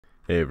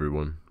Hey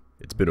everyone,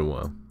 it's been a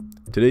while.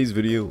 Today's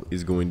video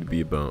is going to be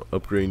about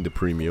upgrading to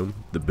premium,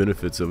 the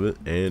benefits of it,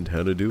 and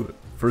how to do it.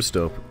 First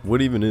up,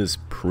 what even is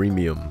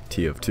premium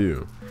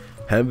TF2?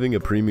 Having a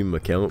premium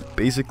account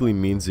basically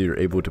means that you're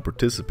able to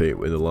participate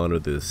with a lot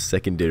of the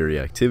secondary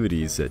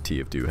activities that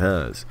TF2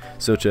 has,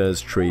 such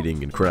as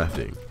trading and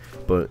crafting.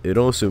 But it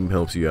also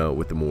helps you out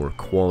with the more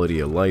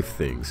quality of life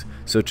things,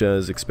 such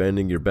as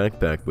expanding your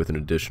backpack with an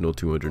additional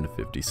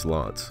 250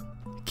 slots.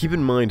 Keep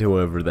in mind,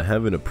 however, that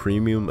having a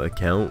premium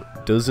account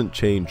doesn't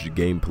change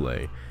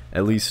gameplay,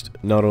 at least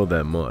not all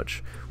that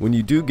much. When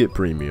you do get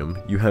premium,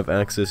 you have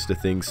access to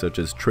things such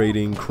as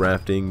trading,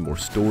 crafting, more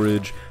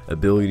storage,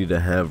 ability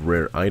to have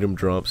rare item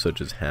drops such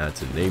as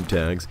hats and name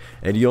tags,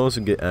 and you also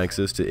get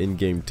access to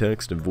in-game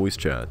text and voice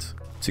chats.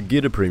 To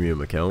get a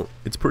premium account,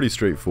 it's pretty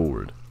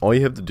straightforward. All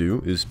you have to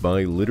do is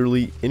buy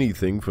literally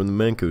anything from the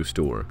Mann Co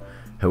Store.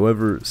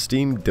 However,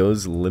 Steam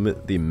does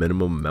limit the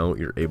minimum amount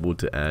you're able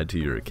to add to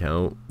your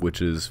account,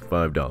 which is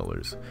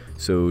 $5.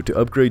 So to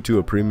upgrade to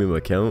a premium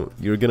account,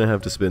 you're gonna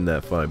have to spend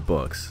that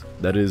 $5.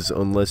 That is,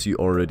 unless you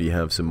already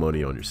have some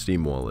money on your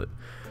Steam wallet.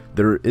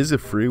 There is a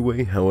free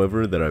way,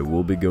 however, that I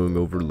will be going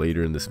over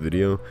later in this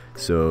video,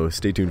 so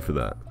stay tuned for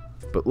that.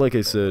 But like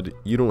I said,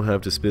 you don't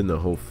have to spend the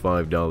whole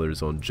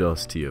 $5 on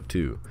just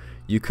TF2.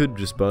 You could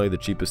just buy the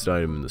cheapest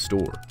item in the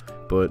store.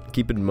 But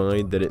keep in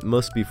mind that it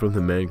must be from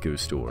the Mann Co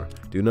Store.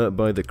 Do not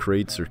buy the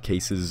crates or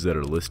cases that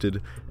are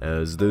listed,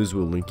 as those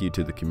will link you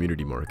to the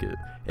community market,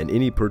 and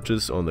any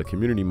purchase on the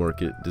community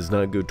market does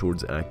not go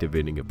towards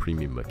activating a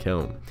premium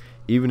account,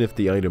 even if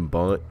the item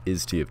bought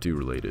is TF2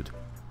 related.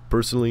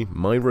 Personally,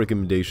 my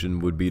recommendation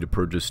would be to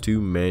purchase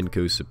 2 Mann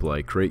Co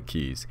supply crate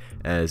keys,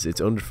 as it's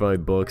under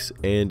 $5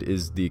 and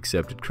is the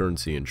accepted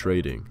currency in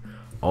trading.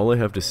 All I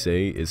have to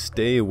say is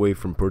stay away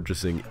from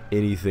purchasing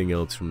anything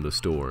else from the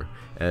store,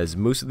 as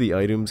most of the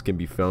items can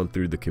be found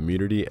through the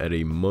community at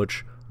a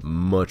much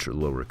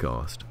lower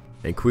cost.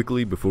 And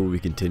quickly, before we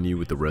continue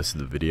with the rest of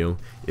the video,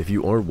 if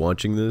you are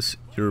watching this,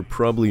 you're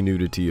probably new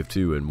to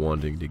TF2 and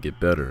wanting to get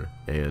better,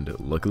 and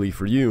luckily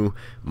for you,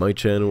 my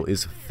channel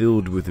is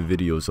filled with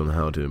videos on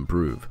how to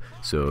improve,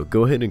 so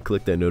go ahead and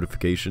click that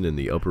notification in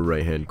the upper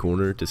right hand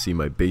corner to see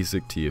my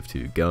basic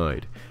TF2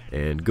 guide,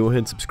 and go ahead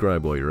and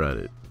subscribe while you're at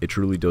it. It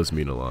truly does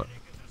mean a lot.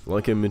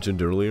 Like I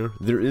mentioned earlier,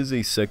 there is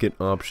a second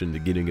option to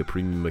getting a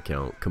premium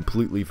account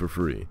completely for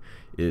free.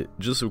 It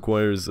just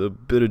requires a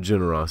bit of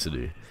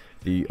generosity.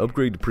 The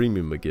upgrade to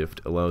premium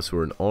gift allows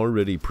for an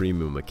already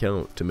premium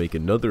account to make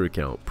another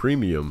account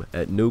premium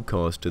at no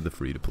cost to the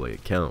free-to-play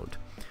account.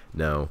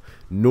 Now,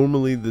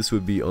 normally this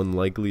would be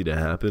unlikely to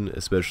happen,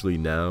 especially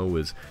now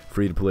as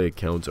free-to-play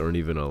accounts aren't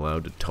even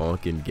allowed to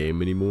talk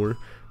in-game anymore,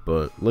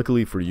 but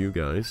luckily for you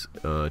guys,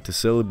 to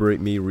celebrate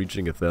me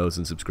reaching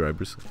 1,000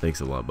 subscribers, thanks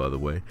a lot by the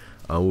way,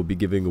 I will be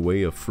giving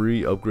away a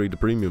free upgrade to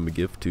premium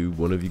gift to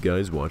one of you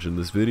guys watching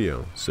this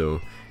video. So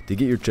to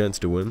get your chance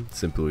to win,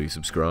 simply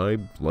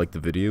subscribe, like the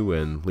video,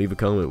 and leave a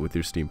comment with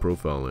your Steam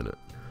profile in it.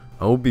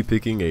 I will be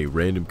picking a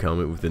random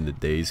comment within the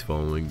days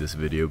following this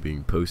video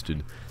being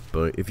posted,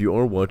 but if you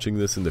are watching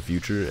this in the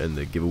future and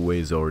the giveaway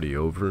is already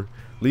over,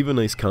 leave a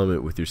nice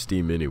comment with your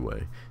Steam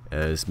anyway,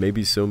 as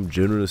maybe some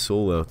generous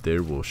soul out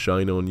there will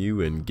shine on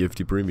you and gift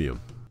you premium.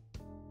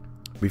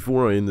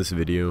 Before I end this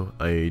video,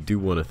 I do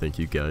want to thank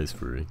you guys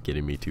for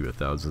getting me to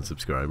 1,000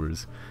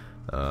 subscribers.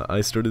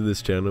 I started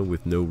this channel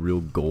with no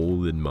real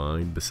goal in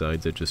mind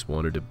besides I just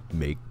wanted to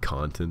make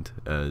content,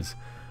 as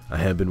I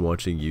have been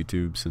watching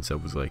YouTube since I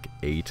was like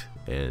 8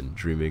 and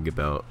dreaming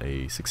about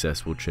a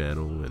successful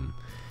channel, and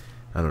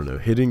I don't know,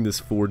 hitting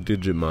this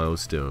 4-digit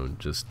milestone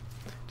just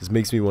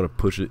makes me want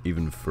to push it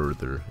even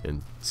further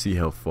and see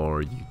how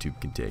far YouTube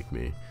can take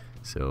me.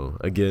 So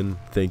again,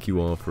 thank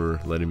you all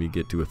for letting me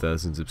get to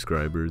 1,000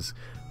 subscribers.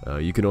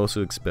 You can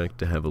also expect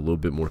to have a little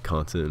bit more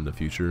content in the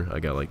future. I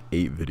got like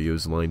 8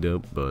 videos lined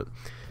up, but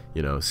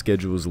you know,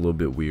 schedule is a little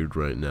bit weird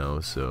right now,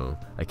 so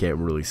I can't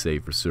really say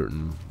for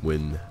certain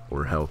when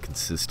or how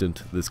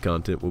consistent this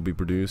content will be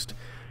produced.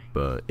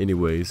 But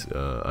anyways,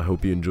 I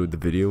hope you enjoyed the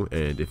video,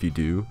 and if you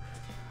do,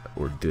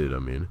 or did I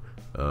mean,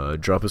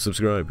 drop a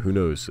subscribe. Who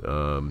knows,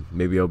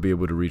 maybe I'll be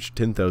able to reach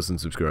 10,000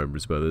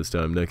 subscribers by this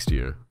time next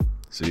year.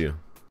 See ya.